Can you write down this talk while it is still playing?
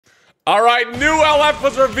All right, new LF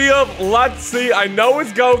was revealed. Let's see. I know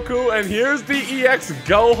it's Goku, and here's the EX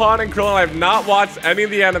Gohan and Krillin. I have not watched any of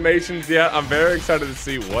the animations yet. I'm very excited to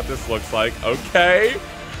see what this looks like. Okay.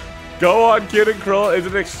 Gohan, Kid, and Krillin is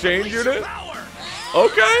an exchange unit.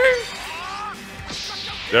 Okay.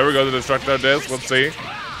 There we go, the Destructo Disc. Let's see.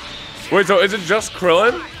 Wait, so is it just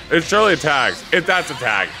Krillin? It's surely a tag. That's a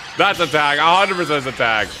tag. That's a tag. 100% is a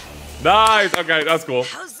tag. Nice. Okay, that's cool.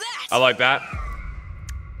 I like that.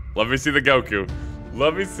 Let me see the Goku.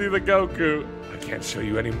 Let me see the Goku. I can't show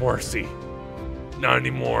you any Morsi. Not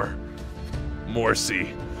anymore.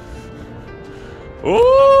 Morsi.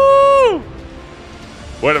 Ooh!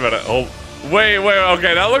 Wait a minute. Oh, wait.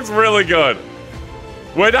 Okay, that looks really good.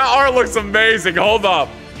 Wait, that art looks amazing. Hold up.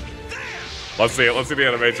 Let's see it. Let's see the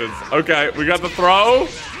animations. Okay, we got the throw.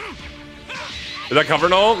 Is that cover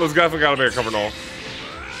null? There's definitely gotta be a cover null.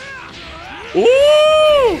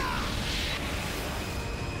 Ooh!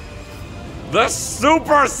 The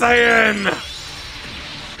Super Saiyan!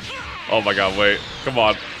 Oh my god, wait. Come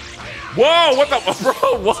on. Whoa, what the?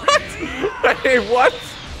 Bro, what? Hey, what?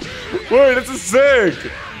 Wait, this is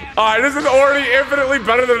sick. Alright, this is already infinitely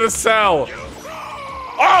better than a Cell.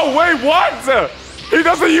 Oh, wait, what? He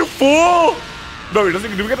doesn't, you fool! No, he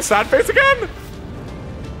doesn't. Do we get a sad face again?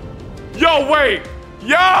 Yo, wait.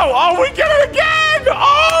 Yo, oh, we get it again!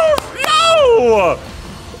 Oh, no!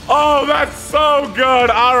 Oh, that's so good.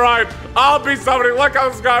 All right. I'll be somebody. Like,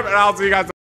 subscribe, and I'll see you guys.